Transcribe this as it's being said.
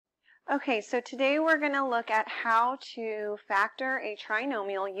Okay, so today we're going to look at how to factor a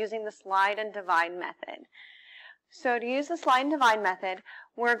trinomial using the slide and divide method. So to use the slide and divide method,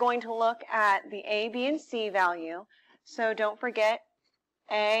 we're going to look at the a, b, and c value. So don't forget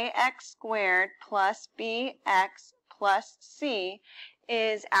ax squared plus bx plus c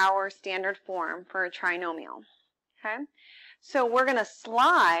is our standard form for a trinomial. Okay? So we're going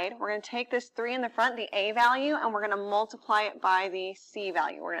to take this 3 in the front, the a value, and we're going to multiply it by the c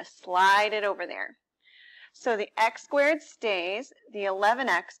value. We're going to slide it over there. So the x squared stays, the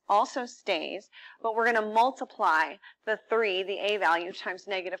 11x also stays, but we're going to multiply the 3, the a value, times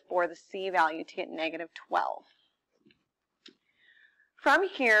 -4, the c value, to get -12. From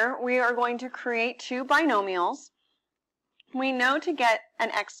here, we are going to create two binomials. We know to get an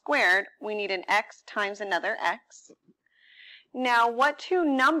x squared, we need an x times another x. Now, what two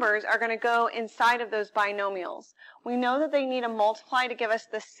numbers are going to go inside of those binomials? We know that they need a multiply to give us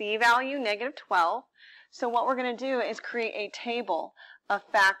the c value, -12. So what we're going to do is create a table of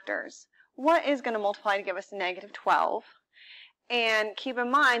factors. What is going to multiply to give us -12? And keep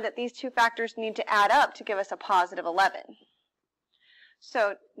in mind that these two factors need to add up to give us a positive 11.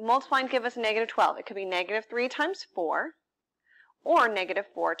 So multiplying to give us -12. It could be -3 times 4 or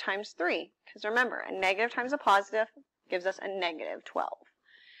 -4 times 3. Because remember, a negative times a positive gives us a -12.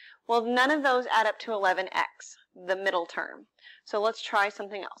 Well, none of those add up to 11x, the middle term. So let's try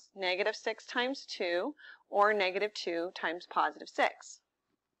something else. -6 times 2 or -2 times positive 6.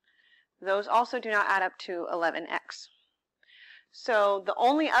 Those also do not add up to 11x. So the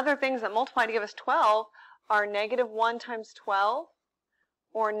only other things that multiply to give us 12 are -1 times 12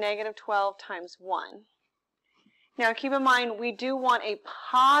 or -12 times 1. Now keep in mind, we do want a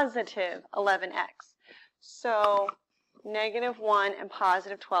positive 11x. So -1 and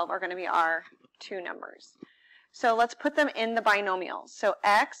positive 12 are going to be our two numbers. So let's put them in the binomial. So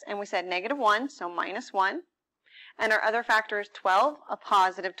x, and we said -1, so -1. And our other factor is 12, a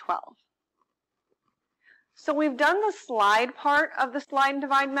positive 12. So we've done the slide part of the slide and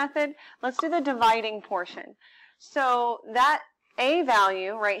divide method. Let's do the dividing portion. So that a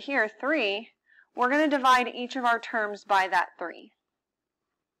value right here, 3, we're going to divide each of our terms by that 3.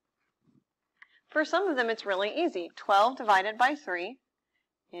 For some of them, it's really easy. 12 divided by 3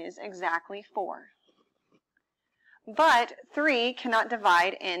 is exactly 4. But 3 cannot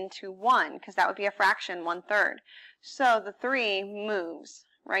divide into 1, because that would be a fraction, 1/3. So the 3 moves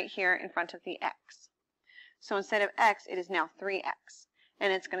right here in front of the x. So instead of x, it is now 3x,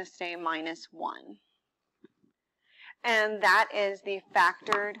 and it's going to stay -1. And that is the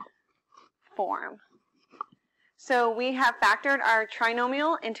factored form. So we have factored our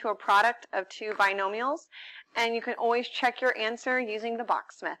trinomial into a product of two binomials, and you can always check your answer using the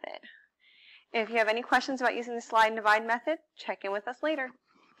box method. If you have any questions about using the slide and divide method, check in with us later.